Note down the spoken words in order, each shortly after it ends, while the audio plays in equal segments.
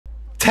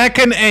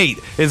Tekken 8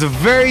 is a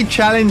very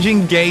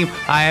challenging game.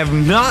 I have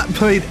not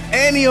played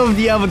any of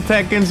the other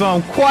Tekken, so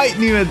I'm quite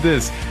new at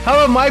this.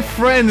 However, my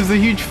friend is a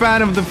huge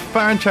fan of the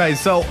franchise,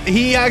 so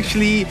he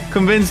actually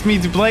convinced me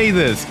to play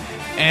this.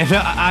 And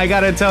I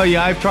gotta tell you,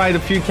 I've tried a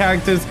few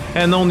characters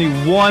and only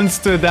one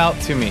stood out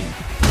to me.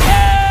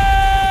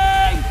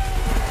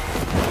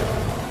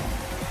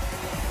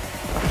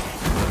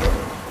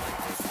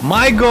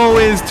 My goal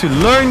is to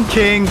learn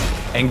King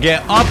and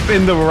get up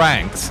in the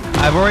ranks.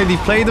 I've already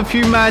played a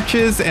few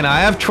matches and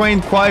I have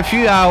trained quite a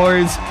few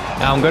hours.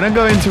 And I'm gonna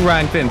go into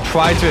ranked and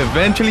try to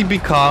eventually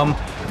become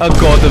a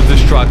God of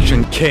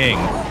Destruction King.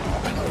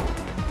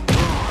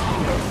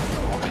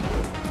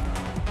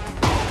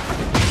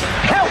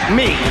 Help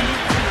me!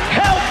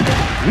 Help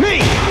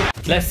me!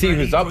 Let's see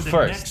who's up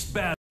first.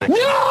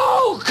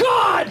 No!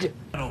 God!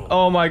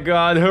 Oh my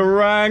god,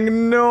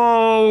 Harang,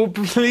 no!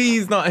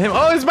 Please, not him.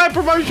 Oh, it's my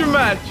promotion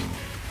match!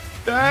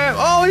 Damn.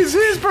 Oh, it's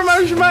his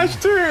promotion match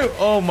too!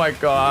 Oh my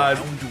god.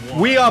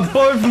 We are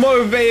both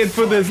motivated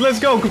for this. Let's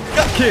go.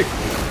 Gut kick.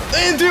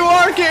 Into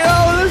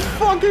RKO. Let's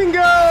fucking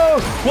go.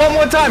 One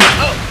more time.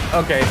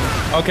 Oh, okay.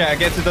 Okay, I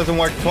guess it doesn't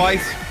work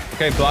twice.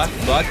 Okay, block,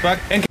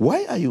 and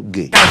why are you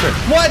gay? counter.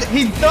 What?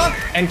 He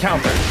ducked and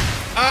counter.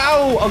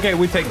 Ow! Okay,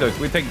 we take those.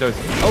 We take those.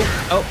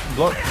 Oh,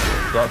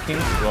 blocking.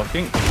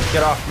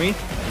 Get off me.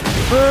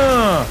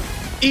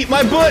 Eat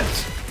my butt.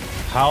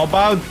 How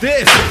about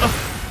this?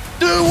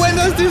 Dude, when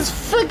does this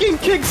freaking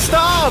kick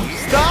stop?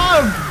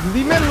 Stop!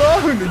 Leave me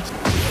alone.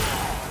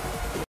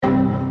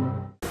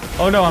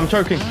 Oh no, I'm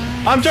choking.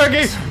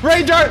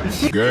 Ranger!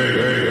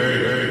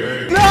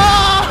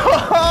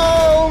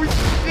 No!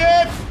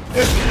 Shit!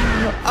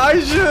 I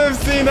should have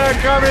seen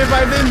that coming. If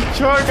I didn't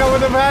choke, I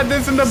would have had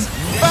this in the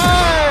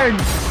bag.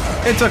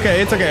 It's okay.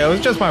 It was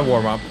just my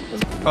warm-up.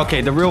 Okay,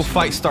 the real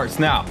fight starts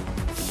now.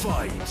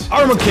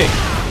 Armor kick.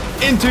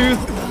 Into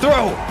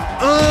throw.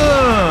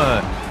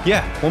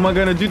 Yeah, what am I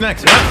gonna do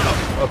next?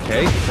 Oh,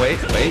 okay, wait.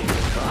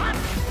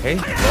 Okay,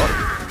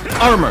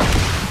 armor.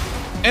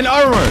 And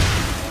armor.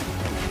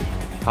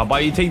 How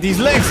about you take these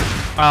legs?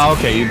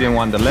 Okay, you didn't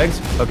want the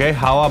legs. Okay,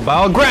 how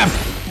about grab?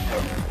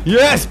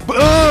 Yes.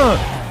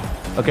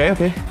 Okay.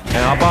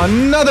 And how about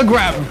another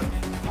grab?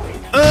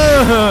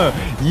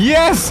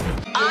 Yes.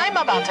 I'm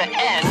about to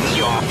end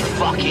your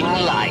fucking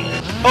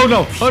life. Oh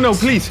no,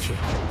 please.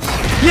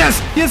 Yes,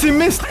 he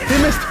missed.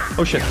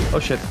 Oh shit.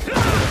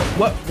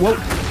 What? Whoa.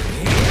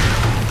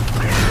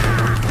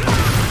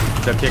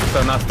 The kicks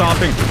are not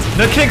stopping.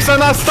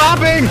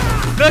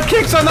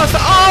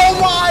 Oh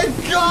my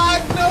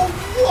god, no,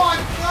 what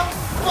the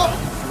fuck?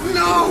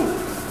 No!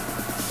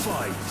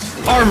 Fight.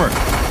 Armor.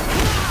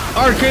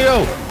 RKO.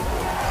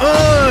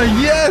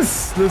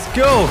 Yes, let's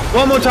go.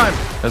 One more time.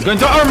 Let's go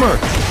into armor.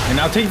 And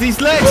now take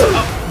these legs.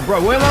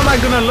 Bro, when am I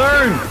gonna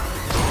learn?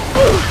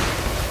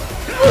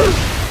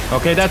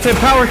 Okay, that's it,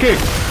 power kick.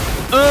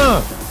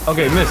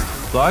 Okay, missed.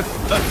 Block.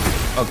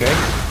 Okay,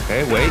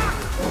 wait.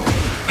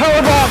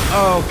 Power bomb!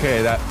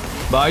 Okay,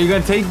 but are you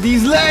gonna take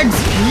these legs?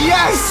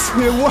 Yes!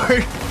 It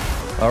worked!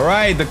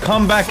 Alright, the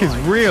comeback is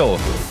real.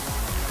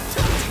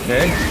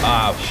 Okay.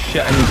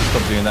 Shit, I need to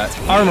stop doing that.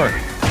 Armor.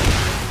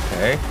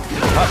 Okay.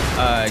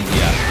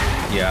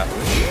 Yeah.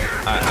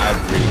 I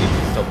really need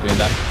to stop doing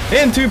that.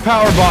 Into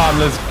power bomb,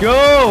 let's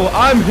go!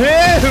 I'm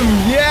him!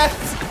 Yes!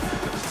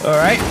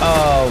 Alright,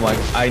 oh my,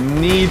 I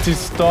need to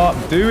stop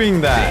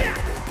doing that.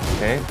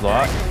 Okay,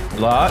 block,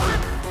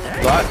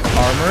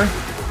 armor.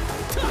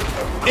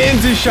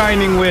 Into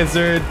Shining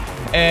Wizard,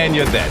 and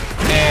you're dead.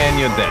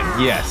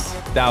 Yes,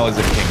 that was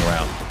a king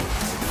round.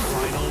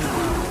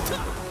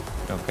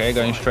 Okay,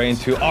 going straight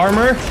into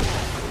armor.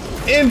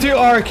 Into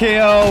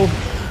RKO.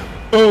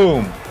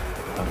 Boom.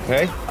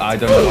 Okay, I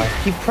don't know why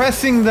I keep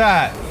pressing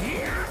that.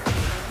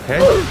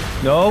 Okay,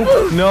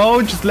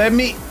 no, just let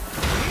me.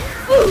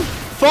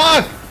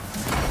 Fuck!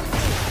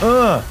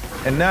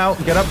 And now,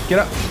 get up.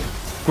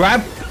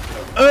 Grab.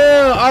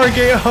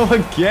 RKO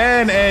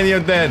again, and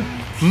you're dead.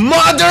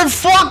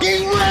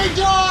 Motherfucking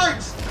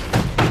Rangers!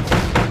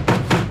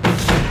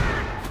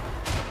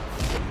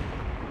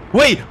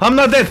 Wait, I'm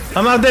not dead.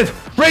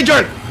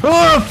 Ranger!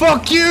 Oh,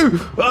 fuck you!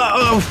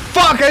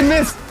 Fuck, I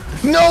missed.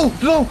 No.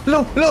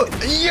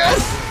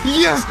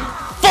 Yes.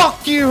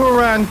 Fuck you,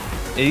 Harang.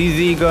 Is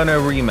he gonna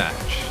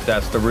rematch?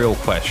 That's the real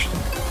question.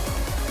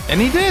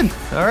 And he did.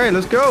 All right,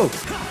 let's go.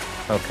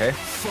 Okay.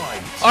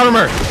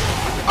 Armor.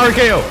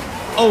 RKO.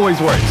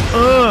 Always works.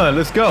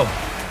 Let's go.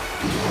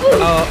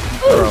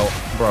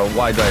 Bro,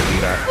 why do I do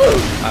that?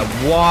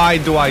 Why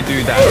do I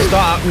do that?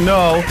 Stop.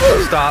 No.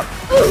 Stop.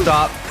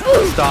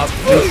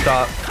 Please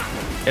stop.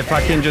 If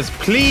I can just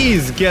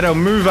please get a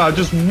move out.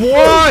 Just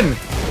one.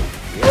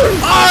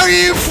 Are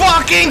you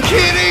fucking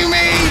kidding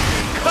me?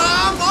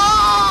 Come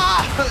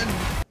on.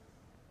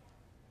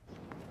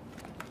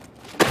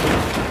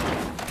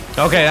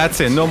 Okay, that's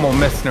it. No more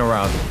messing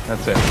around.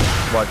 That's it.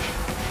 Watch.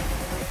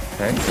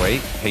 Okay,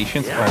 wait.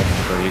 Patience. Oh,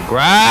 so he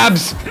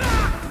grabs.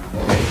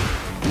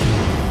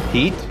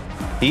 Okay.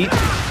 Heat.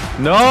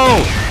 No!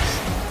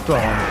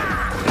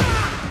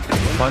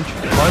 Punch.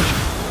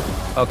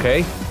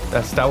 Okay.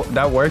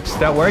 That works.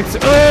 That works.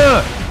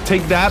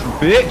 Take that,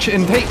 bitch,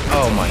 and take.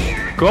 Oh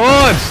my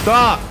God!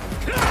 Stop.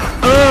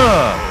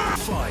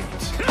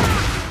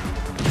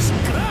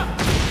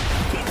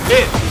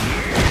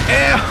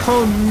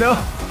 Oh no.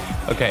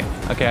 Okay.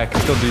 Okay. I can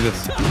still do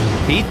this.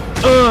 Heat.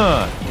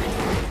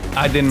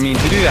 I didn't mean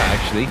to do that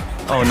actually.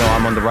 Oh no,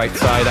 I'm on the right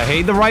side. I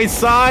hate the right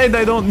side.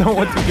 I don't know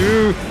what to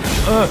do.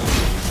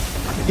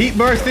 Heat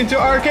burst into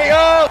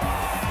RKO.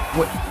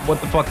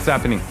 What the fuck is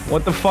happening?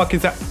 What the fuck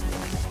is that?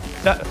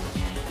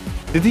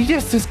 Did he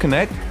just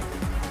disconnect?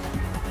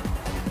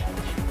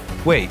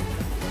 Wait.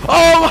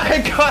 Oh my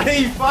God,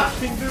 he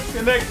fucking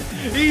disconnected.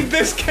 He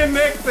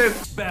disconnected.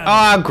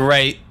 Ah,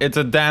 great. It's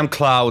a damn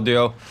cloud,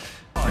 yo.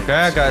 Okay,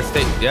 I gotta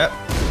stay. Yep.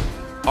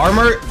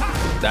 Armor.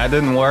 That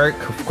didn't work.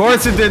 Of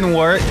course it didn't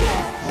work.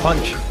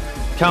 Punch.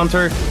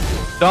 Counter.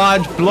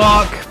 Dodge.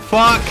 Block.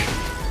 Fuck.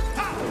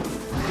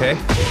 Okay.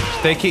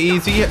 Just take it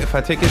easy. If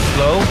I take it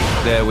slow.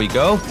 There we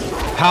go.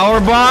 Power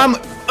bomb.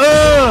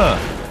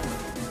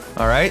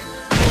 Alright.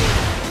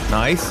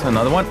 Nice.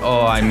 Another one.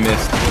 Oh, I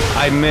missed.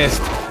 I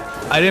missed.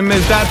 I didn't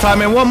miss that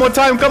time. And one more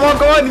time. Come on,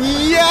 come on.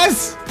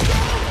 Yes.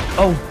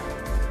 Oh.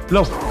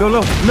 Low. Go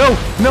low. No.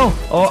 No.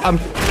 Oh, I'm...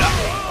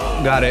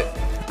 Got it.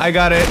 I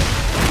got it.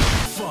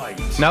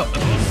 No.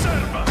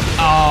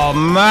 Oh,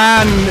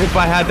 man. If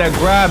I had that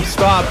grab.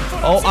 Stop.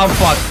 Oh, I'm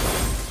fucked.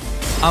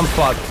 I'm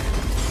fucked.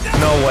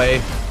 No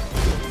way.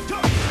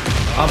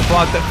 I'm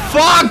fucked.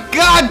 Fuck.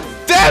 God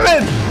damn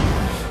it.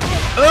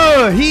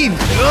 Heat.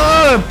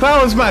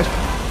 Power smash.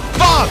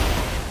 Fuck.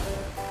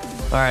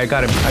 Alright, I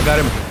got him. I got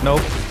him.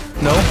 Nope.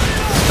 No.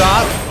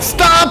 Stop.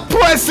 Stop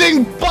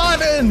pressing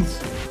buttons.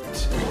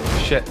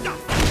 Shit.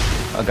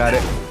 I got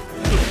it.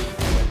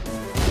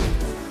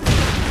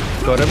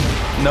 Got him.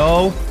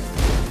 No.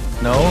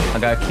 No. I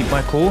gotta keep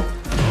my cool.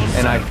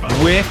 And I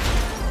whiff.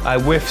 I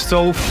whiff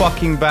so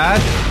fucking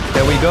bad.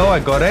 There we go. I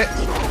got it.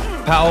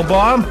 Power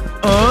bomb.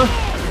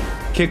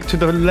 Kick to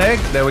the leg.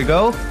 There we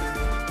go.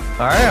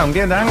 Alright, I'm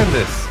getting down with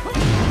this.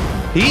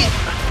 Heat.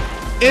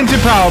 Into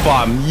power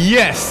bomb.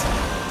 Yes.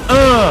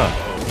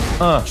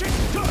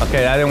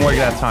 Okay, that didn't work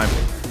that time.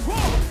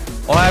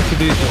 All I have to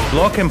do is just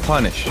block and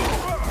punish.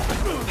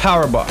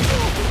 Power bomb.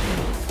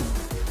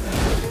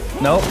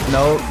 No,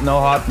 no, no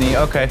hot knee.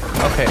 Okay,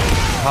 okay.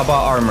 How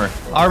about armor?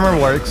 Armor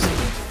works.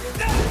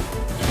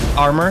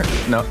 Armor?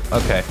 No,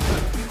 okay.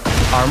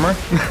 Armor?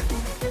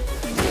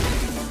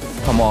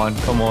 Come on,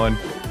 come on.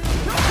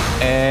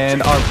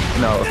 And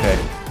no, okay.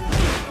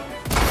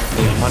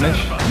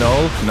 Punish?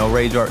 No, no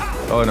rage art.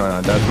 Oh no,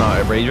 no, that's not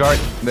a rage art.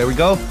 There we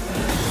go.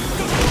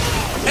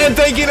 And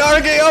taking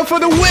RKO for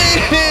the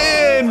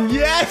win!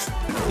 Yes!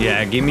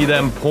 Yeah, give me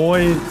them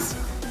points.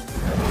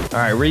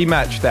 Alright,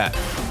 rematch that.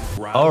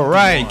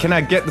 Alright, can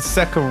I get the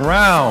second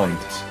round?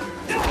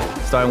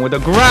 Starting with a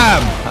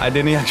grab. I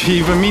didn't actually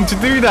even mean to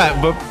do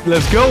that, but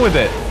let's go with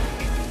it.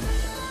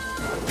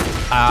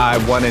 I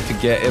wanted to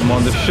get him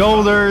on the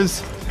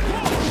shoulders.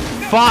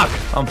 Fuck!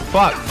 I'm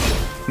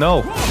fucked.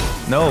 No.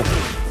 No.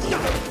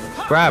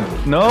 Grab.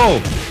 No.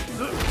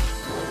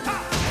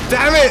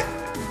 Damn it!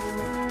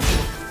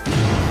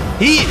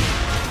 Heat!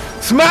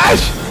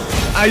 Smash!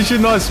 I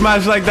should not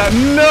smash like that.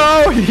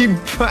 No! He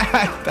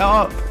backed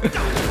up.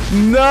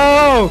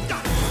 No!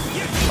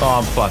 Oh,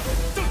 I'm fucked.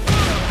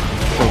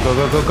 Go, go,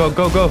 go, go, go,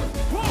 go, go.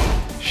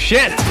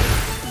 Shit!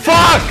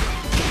 Fuck!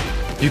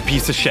 You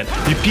piece of shit.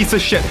 You piece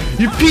of shit.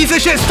 You piece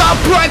of shit! Stop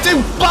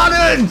pressing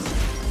buttons!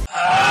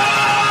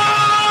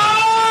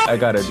 I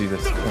gotta do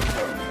this.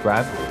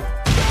 Grab.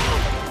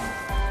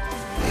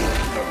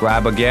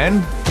 Grab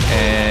again.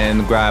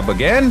 And grab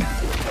again.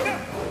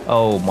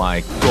 Oh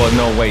my God,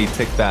 no way,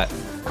 take that.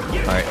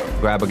 Alright,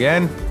 grab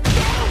again.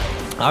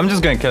 I'm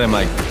just gonna kill him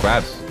like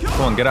grabs.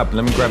 Come on, get up,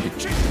 let me grab you.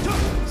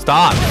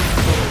 Stop.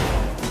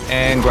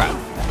 And grab.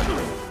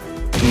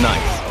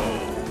 Nice.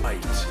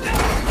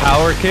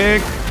 Power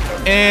kick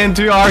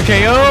into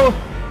RKO.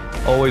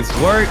 Always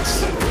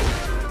works.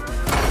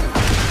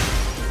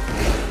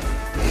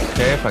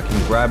 Okay, if I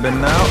can grab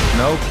him now.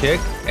 No, kick.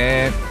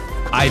 And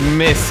I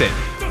miss it.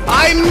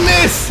 I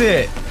miss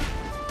it!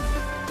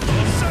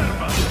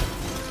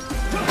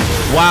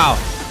 Wow.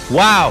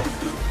 Wow.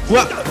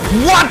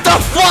 What the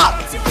fuck?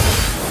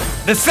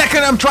 The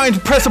second I'm trying to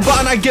press a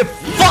button, I get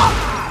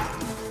fucked!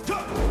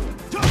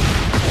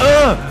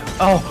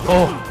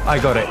 Oh, I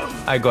got it.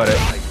 I got it.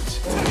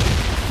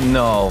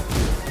 No.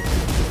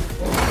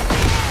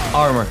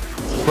 Armor.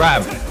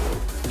 Grab.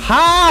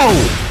 How?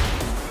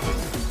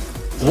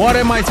 What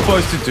am I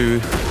supposed to do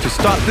to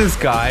stop this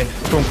guy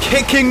from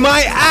kicking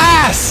my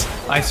ass?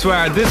 I swear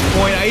at this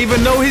point I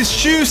even know his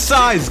shoe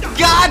size.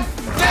 God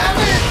damn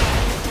it!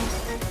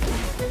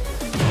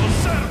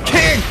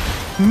 Kick!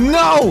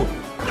 No!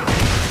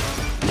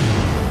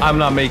 I'm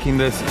not making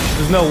this.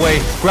 There's no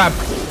way. Grab.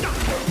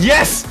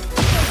 Yes!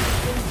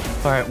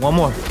 Alright, one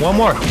more. One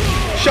more.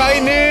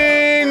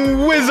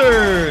 Shining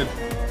Wizard!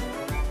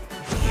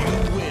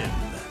 You win.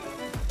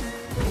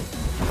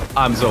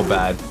 I'm so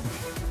bad.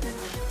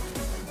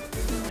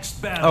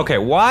 Okay,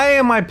 why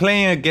am I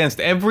playing against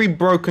every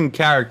broken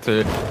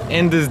character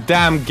in this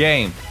damn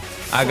game?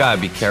 I gotta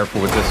be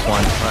careful with this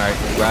one. All right,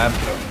 grab.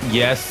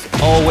 Yes,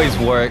 always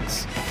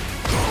works.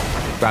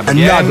 Grab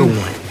again. Another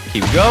one.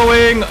 Keep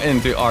going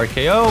into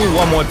RKO.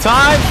 One more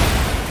time.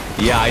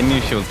 Yeah, I knew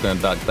she was gonna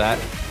duck that.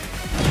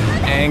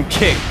 And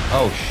kick.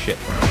 Oh, shit.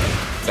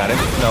 Got it.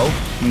 No.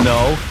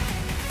 No.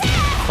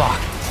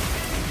 Fuck.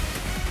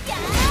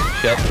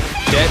 Shit.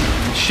 Shit.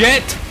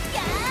 Shit.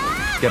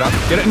 Get up.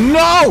 Get it.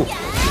 No!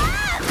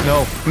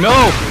 No.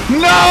 No.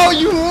 No,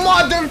 you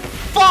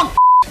motherfucker!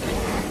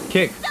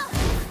 Kick.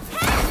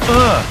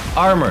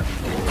 Armor.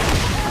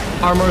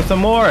 Armor some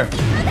more.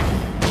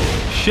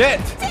 Shit.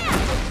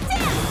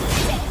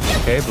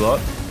 Okay, blow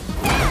up.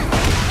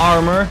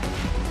 Armor.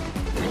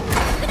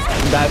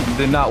 That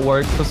did not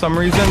work for some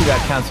reason.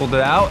 Got canceled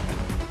it out.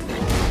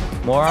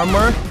 More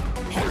armor.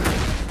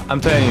 I'm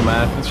telling you,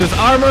 man. It's just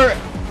armor.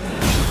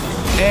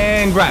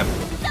 And grab.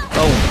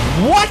 Oh,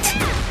 what?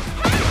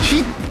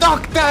 She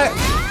ducked that.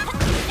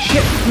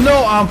 Shit.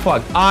 No, I'm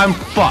fucked. I'm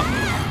fucked.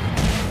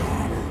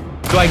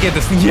 Do I get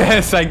this?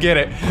 Yes, I get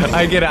it.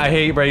 I get it. I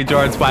hate rage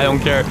arts, but I don't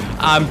care.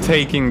 I'm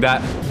taking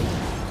that.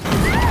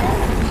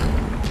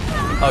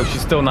 Oh,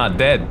 she's still not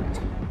dead.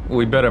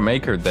 We better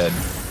make her dead.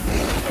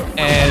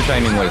 And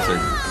Shining Wizard.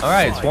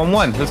 Alright, it's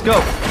 1-1. Let's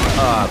go.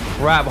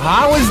 Crap.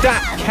 How is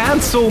that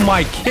cancel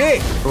my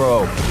kick,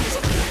 bro?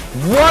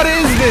 What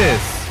is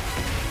this?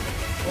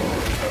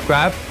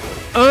 Grab.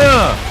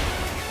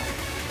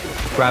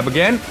 Grab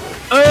again.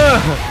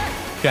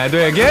 Can I do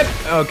it again?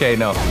 Okay,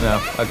 no.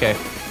 No. Okay.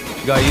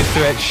 Got used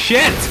to it.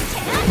 Shit!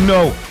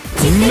 No.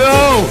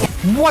 No!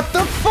 What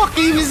the fuck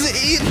is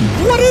it?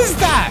 What is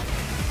that?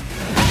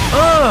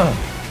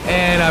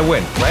 And I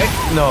win, right?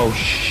 No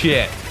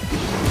shit.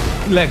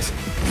 Legs.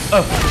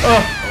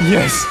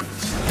 Yes.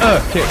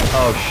 Okay.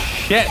 Oh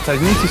shit. I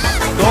need to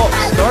stop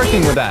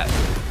starting with that.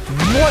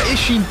 What is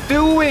she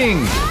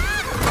doing?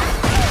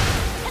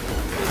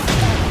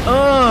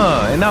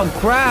 And now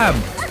grab.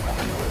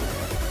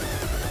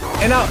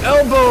 And now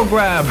elbow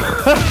grab.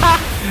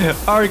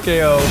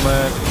 RKO,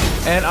 man.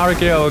 And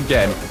RKO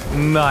again.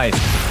 Nice.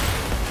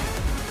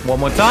 One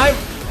more time.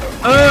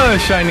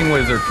 Shining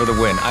Wizard for the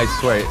win. I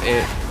swear,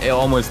 it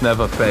almost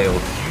never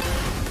failed.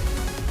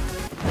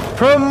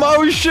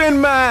 Promotion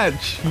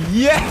match!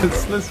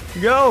 Yes, let's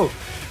go.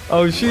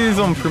 Oh, she's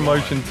on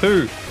promotion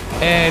too.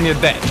 And you're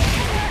dead.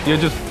 You're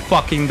just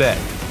fucking dead.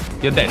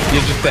 You're dead.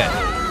 You're just dead.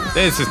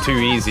 This is too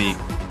easy.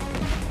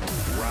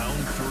 Round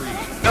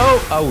 3.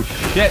 Oh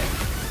shit.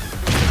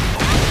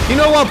 You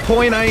know what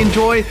point I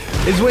enjoy?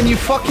 Is when you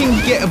fucking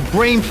get a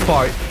brain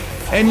fart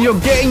and you're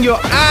getting your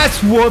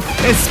ass whooped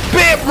and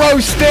spit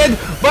roasted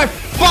by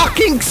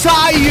fucking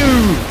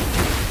Sayu!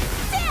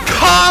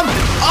 Come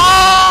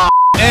on!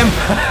 And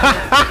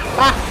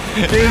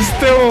it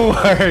still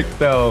worked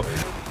though.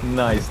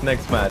 Nice,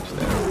 next match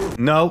then.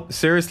 No,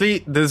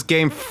 seriously, this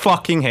game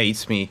fucking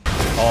hates me.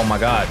 Oh my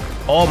god.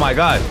 Oh my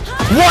god.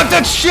 What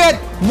the shit?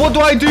 What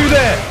do I do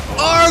there?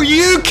 Are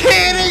you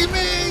kidding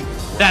me?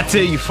 That's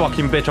it, you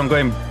fucking bitch. I'm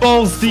going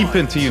balls deep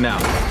into you now.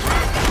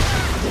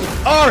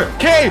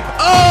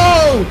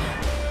 RKO!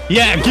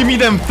 Yeah, give me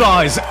them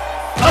thighs.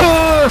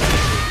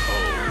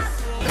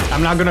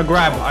 I'm not gonna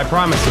grab, I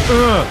promise.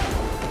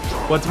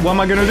 What am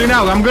I gonna do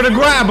now? I'm gonna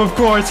grab, of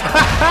course.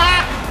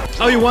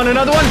 Oh, you want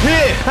another one?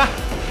 Hit.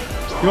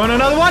 You want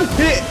another one?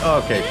 Hit.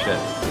 Okay, shit.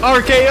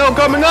 RKO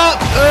coming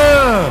up.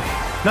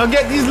 Now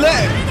get these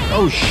legs.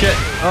 Oh shit.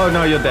 Oh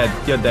no, you're dead.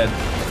 You're dead.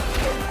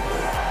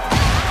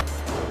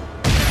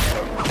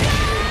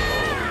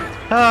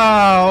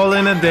 All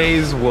in a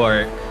day's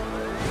work.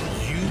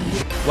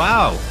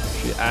 Wow,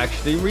 she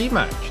actually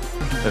rematched.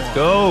 Let's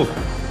go.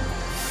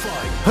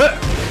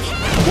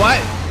 What?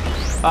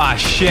 Ah,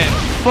 shit.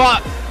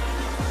 Fuck.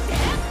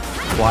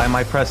 Why am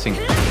I pressing?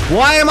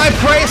 Why am I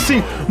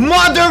pressing?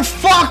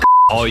 Motherfucker!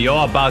 Oh,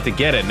 you're about to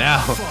get it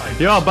now.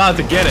 You're about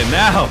to get it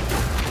now.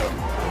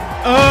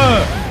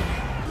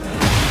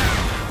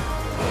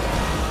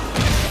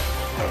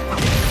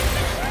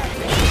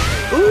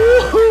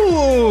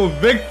 Ooh,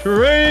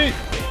 victory!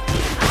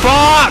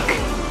 Fuck!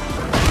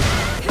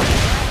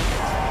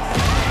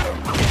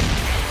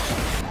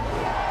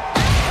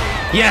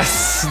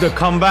 Yes, the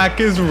comeback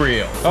is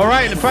real. All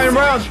right, the final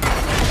round.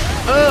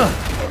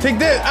 Take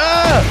this.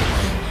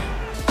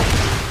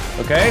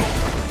 Okay.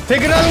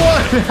 Take another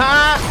one.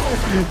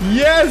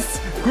 Yes,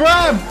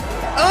 grab.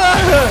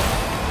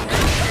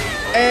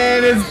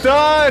 And it's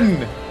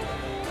done.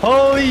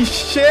 Holy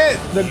shit,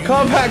 the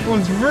comeback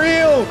was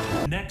real.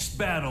 Next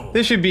battle.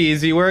 This should be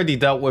easy. We already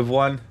dealt with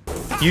one.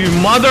 You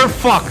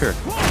motherfucker.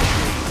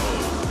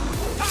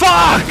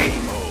 Fuck!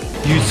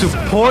 You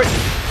support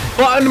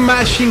button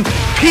mashing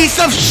piece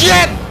of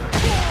shit!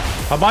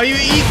 How about you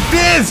eat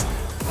this?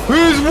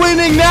 Who's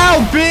winning now,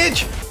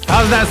 bitch?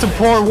 How's that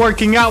support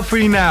working out for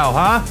you now,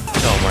 huh?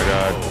 Oh my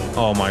god.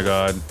 Oh my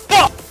god.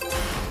 Fuck!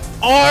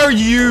 Are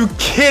you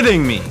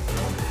kidding me?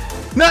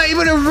 Not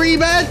even a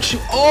rematch?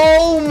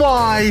 Oh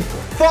my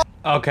fuck.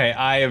 Okay,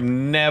 I have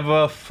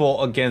never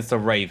fought against a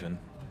Raven.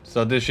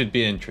 So this should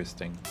be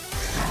interesting.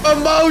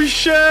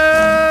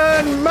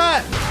 Emotion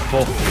match!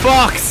 For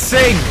fuck's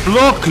sake,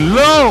 block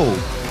low!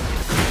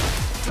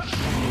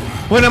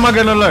 When am I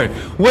gonna learn?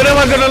 When am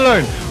I gonna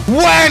learn?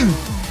 When?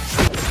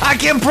 I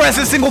can't press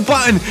a single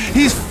button.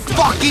 He's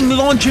fucking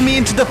launching me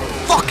into the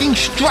fucking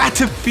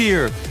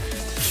stratosphere.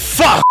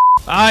 Fuck.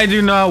 I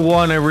do not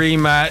want a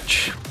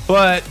rematch,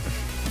 but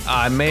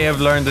I may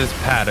have learned this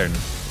pattern,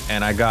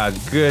 and I got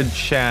a good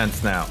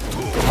chance now.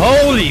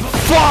 Holy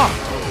fuck!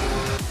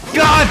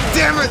 God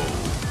damn it!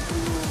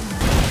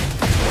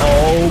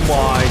 Oh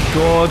my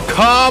god,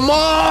 come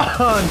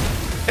on!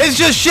 It's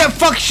just shit,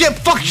 fuck shit,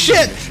 fuck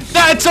shit!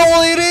 That's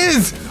all it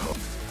is!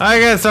 I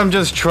guess I'm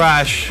just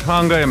trash.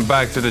 I'm going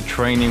back to the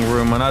training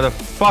room. Another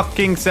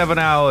fucking 7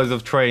 hours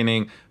of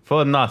training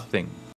for nothing.